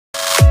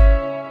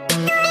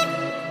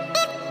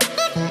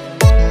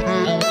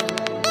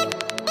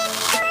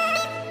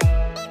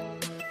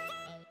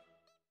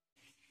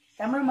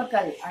தமிழ்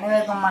மக்கள்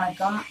அனைவருக்கும்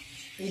வணக்கம்.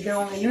 இது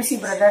உங்கள் யூசி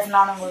பிரதர்ஸ்.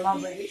 நான் உங்களுக்கு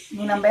தான் போய்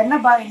நீ நம்ம என்ன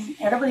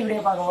எதை பற்றி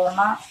வீடியோ பார்க்க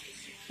போகிறோம்னா,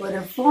 ஒரு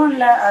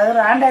ஃபோனில், அதாவது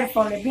ஒரு ஆண்ட்ராய்டு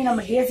ஃபோனில் எப்படி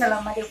நம்ம DSLR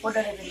மாதிரி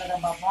ஃபோட்டோ எடுக்கிறத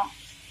பார்ப்போம்.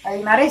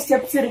 அதுக்கு நிறைய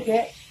ஸ்டெப்ஸ் இருக்குது.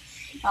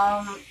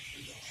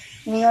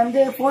 நீங்கள்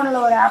வந்து ஃபோனில்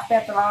ஒரு ஆப்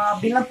ஏற்றலாம்,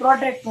 அப்படின்னா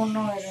ப்ரோடக்ட்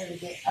ஒன்றும் இது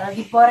இருக்குது.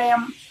 அதாவது இப்போ வர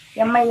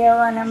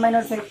MI-A1,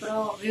 MI-5 Pro,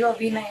 Vivo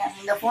V9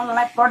 இந்த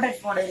ஃபோன்லாம்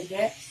ப்ரோடக்ட் மோடு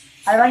இருக்குது.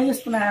 அதெல்லாம்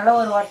யூஸ் பண்ண நல்ல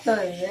ஒரு ஒர்த்து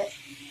இருக்குது.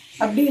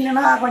 அப்படி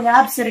இல்லைன்னா கொஞ்சம்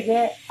ஆப்ஸ் இருக்குது.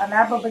 அந்த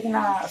ஆப்பை பற்றி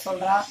நான்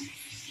சொல்கிறேன்.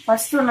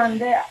 ஃபர்ஸ்ட் ஒன்று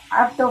வந்து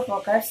ஆட்டோ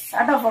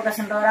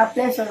ஃபோக்கஸ்ன்ற ஒரு ஆப்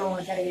ப்ளே ஸ்டோர்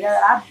உங்களுக்கு கிடைக்குது. அது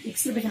ஆப்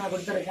டிஸ்கிரிப்ஷனில்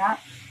கொடுத்துருக்கேன்.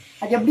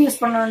 அது எப்படி யூஸ்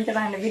பண்ணணுன்ட்டு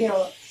நான் இந்த வீடியோ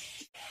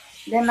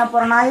தென்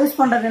அப்புறம் நான் யூஸ்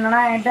பண்ணுறது என்னென்னா,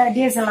 என்கிட்ட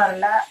DSLR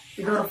இல்லை,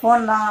 இது ஒரு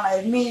ஃபோன் தான். நான்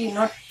Redmi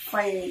Note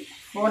 5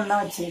 ஃபோன்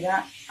தான்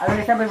வச்சுருக்கேன். அது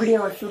வச்சு இப்போ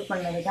வீடியோ ஷூட்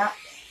பண்ணியிருக்கேன்.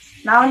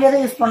 நான் வந்து எதை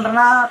யூஸ்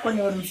பண்ணுறேன்னா,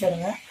 கொஞ்சம் ஒரு நிமிஷம்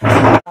இருங்க.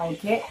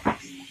 ஓகே,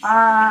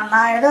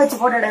 நான் எதை வச்சு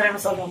ஃபோட்டோ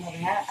எடுக்கிறேன்னு சொல்கிறேன்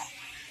பாருங்க.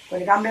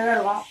 கொஞ்சம் காமெடியாக தான்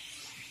இருக்கும்.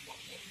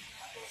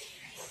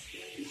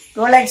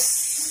 ரோலெக்ஸ்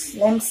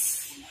லென்ஸ்,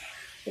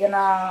 இதை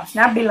நான்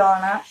ஸ்னாப்டீலில்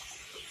வாங்கினேன்.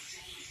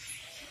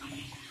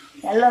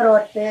 எல்லாரும்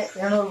ஒர்த்து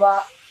 ₹200.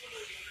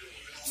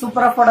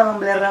 சூப்பராக ஃபோட்டோ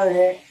பிளர்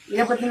ஆகுது.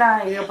 இதை பற்றி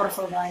நான் இதுக்கப்புறம்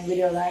சொல்கிறேன் இந்த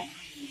வீடியோவில்.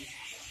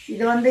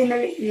 இது வந்து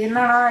இது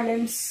என்னன்னா,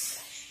 லென்ஸ்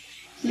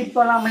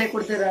கிளிப்பெல்லாம் நம்மளே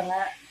கொடுத்துட்றாங்க.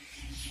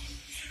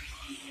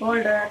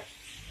 ஹோல்டர்,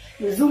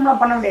 இது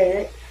ஜூம்லாம் பண்ண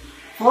முடியாது.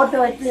 ஃபோட்டோ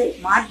வச்சு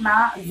மாட்டினா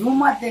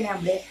ஜூமாக தெரியும்.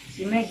 அப்படியே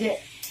இமேஜே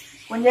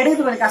கொஞ்சம்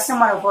எடுத்து கொஞ்சம்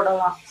கஷ்டமாக இருக்கும்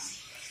ஃபோட்டோலாம்.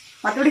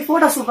 மற்றபடி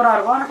ஃபோட்டோ சூப்பராக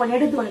இருக்கும், ஆனால் கொஞ்சம்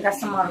எடுத்து கொஞ்சம்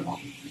கஷ்டமாக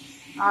இருக்கும்.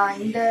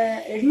 இந்த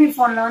ரெட்மி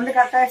ஃபோனில் வந்து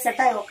கரெக்டாக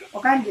செட்டாகி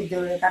உட்காந்துக்கிட்டு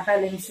கரெக்டாக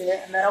லென்ஸு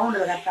அந்த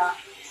ரவுண்டில் கரெக்டாக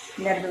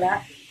இந்த இடத்துல.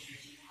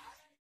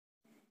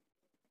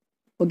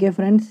 ஓகே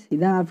ஃப்ரெண்ட்ஸ்,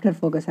 இதுதான் ஆஃப்டர்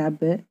ஃபோக்கஸ்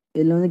ஆப்பு.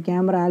 இதில் வந்து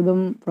கேமரா,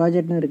 ஆல்பம்,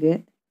 ப்ராஜெக்ட்னு இருக்குது.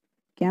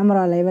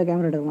 கேமரா லைவாக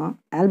கேமரா எடுக்கலாம்.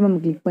 ஆல்பம்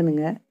கிளிக்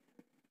பண்ணுங்கள்.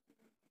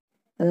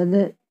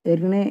 அதாவது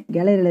ஏற்கனவே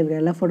கேலரியில்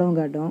இருக்கிற எல்லா ஃபோட்டோவும்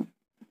காட்டும்.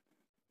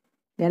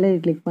 கேலரி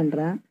கிளிக்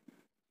பண்ணுறேன்.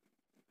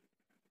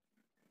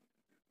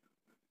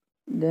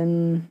 தென்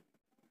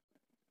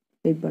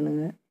வெயிட்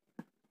பண்ணுங்கள்.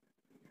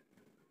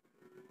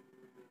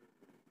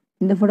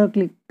 இந்த ஃபோட்டோ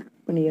கிளிக்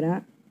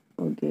பண்ணிக்கிறேன்.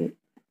 ஓகே,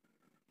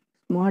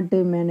 ஸ்மார்ட்டு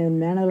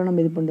மேனுவலாக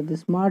நம்ம இது பண்ணுறது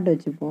ஸ்மார்ட்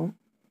வச்சுப்போம்.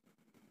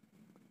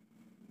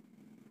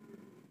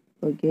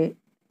 ஓகே,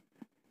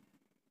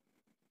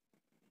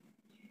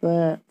 இப்போ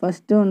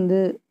ஃபஸ்ட்டு வந்து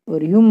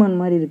ஒரு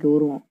ஹியூமன் மாதிரி இருக்குது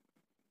உருவம்.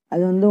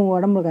 அது வந்து உங்கள்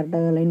உடம்புல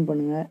கரெக்டாக லைன்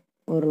பண்ணுங்கள்.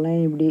 ஒரு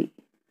லைன் இப்படி,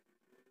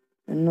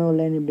 இன்னொரு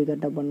லைன் இப்படி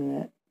கரெக்டாக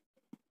பண்ணுங்கள்.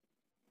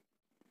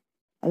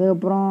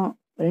 அதுக்கப்புறம்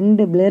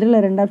பிளரில்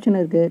 2 ஆப்ஷன்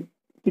இருக்குது.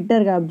 கிட்ட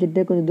இருக்க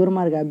ஆப்ஜெக்ட்டு, கொஞ்சம்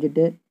தூரமாக இருக்க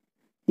ஆப்ஜெக்ட்டு.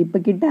 இப்போ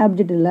கிட்ட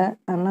ஆப்ஜெக்ட் இல்லை,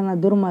 அதனால்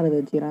நான் தூரமாக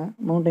இருக்கிறத வச்சுக்கிறேன்.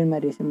 மவுண்டைன்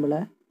மாதிரி சிம்பிளை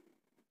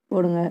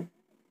போடுங்க,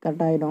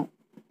 கரெக்டாக ஆகிடும்.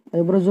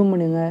 அதுக்கப்புறம் ஜூம்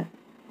பண்ணுங்க,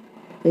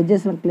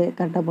 எட்ஜஸ்லாம்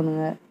கரெக்டாக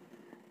பண்ணுங்கள்.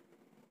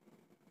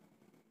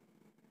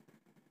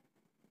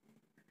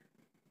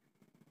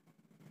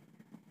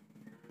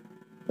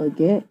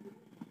 ஓகே,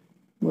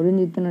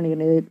 முடிஞ்சிச்சுன்னு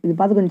நினைக்கிறேன். இது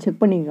பார்த்து கொஞ்சம்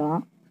செக்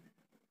பண்ணிக்கலாம்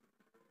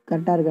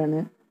கரெக்டாக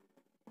இருக்கான்னு.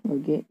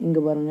 ஓகே, இங்கே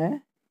பாருங்கள்,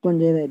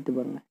 கொஞ்சம் இதை எடுத்து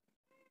பாருங்கள்,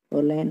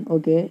 ஒரு லைன்.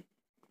 ஓகே,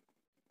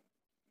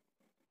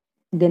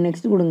 தென்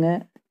நெக்ஸ்ட் கொடுங்க.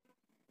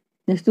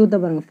 நெக்ஸ்ட் ஊற்ற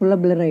பாருங்கள்,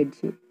 ஃபுல்லாக பிளர்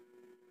ஆகிடுச்சு.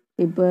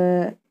 இப்போ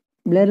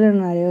பிளரில்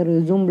நிறைய ஒரு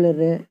ஜூம்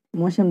பிளரு,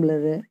 மோஷன்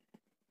பிளரு,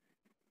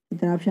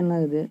 இத்தனை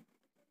ஆப்ஷன்லாம் இருக்குது.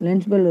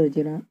 லென்ஸ் பிளர்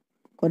வச்சுக்கிறேன்,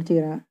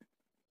 குறைச்சிக்கிறேன்.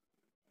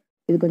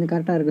 இது கொஞ்சம்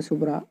கரெக்டாக இருக்குது,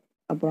 சூப்பராக.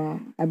 அப்புறம்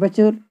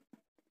அப்பச்சூர்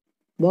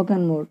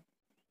போக்கன் மோட்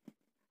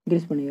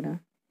இன்க்ரீஸ் பண்ணிக்கிறேன்.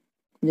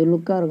 கொஞ்சம்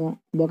லுக்காக இருக்கும்,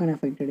 போக்கன்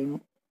எஃபெக்ட்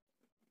அடிக்கும்.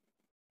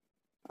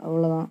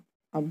 அவ்வளோதான்.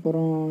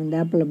 அப்புறம் இந்த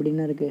ஆப்பிள்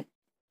அப்படின்னா இருக்குது,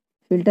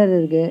 ஃபில்டர்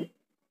இருக்குது,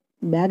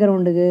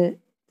 பேக்ரவுண்டுக்கு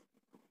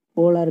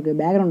போலாக இருக்குது.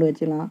 பேக்ரவுண்டு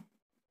வச்சுக்கலாம்.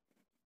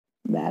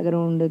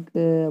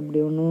 பேக்ரவுண்டுக்கு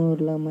அப்படி ஒன்றும்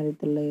இல்லை மாதிரி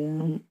தெரியல.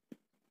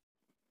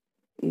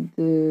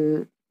 இது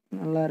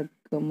நல்லா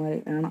இருக்க மாதிரி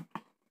வேணாம்.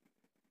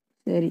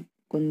 சரி,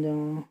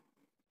 கொஞ்சம்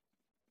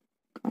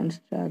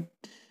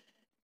கான்ஸ்ட்ராக்ட்.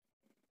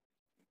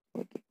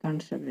 ஓகே,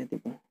 கான்ஸ்ட்ராக்ட்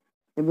எடுத்துப்போம்.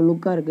 இப்போ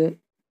லுக்காக இருக்குது.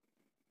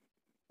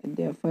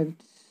 இது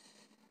எஃபெக்ட்ஸ்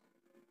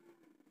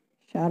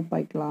ஷார்ப்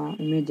ஆகிக்கலாம்,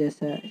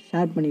 இமேஜஸை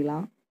ஷார்ப்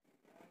பண்ணிக்கலாம்.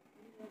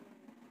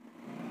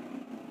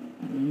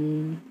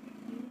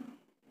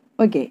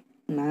 ஓகே,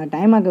 நான்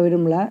டைம் ஆக்க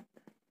விரும்பல,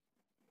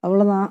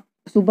 அவ்வளோதான்.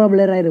 சூப்பராக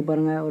பிளர் ஆகிருக்கு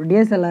பாருங்கள். ஒரு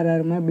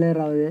DSLR மாதிரி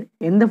பிளர் ஆகுது.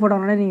 எந்த ஃபோட்டோ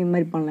வேணாலும் நீங்கள் இந்த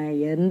மாதிரி பண்ணலாம்,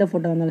 எந்த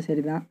ஃபோட்டோ வந்தாலும்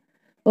சரி தான்.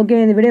 ஓகே,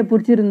 இந்த வீடியோ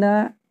பிடிச்சிருந்தா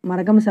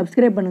மறக்காமல்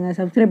சப்ஸ்கிரைப் பண்ணுங்கள்.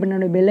 சப்ஸ்கிரைப்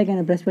பண்ணி பெல்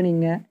ஐக்கானை ப்ரெஸ்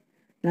பண்ணிங்க.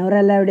 நான் வர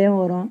எல்லா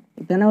வீடியோவும் வரும்.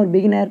 இப்போ என்ன ஒரு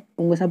பிகினர்,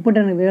 உங்கள் சப்போர்ட்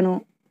எனக்கு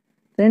வேணும்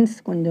ஃப்ரெண்ட்ஸ்.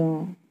 கொஞ்சம்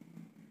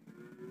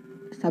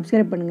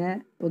சப்ஸ்கிரைப் பண்ணுங்கள்.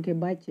 ஓகே,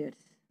 பாய்,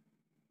 சேர்ஸ்.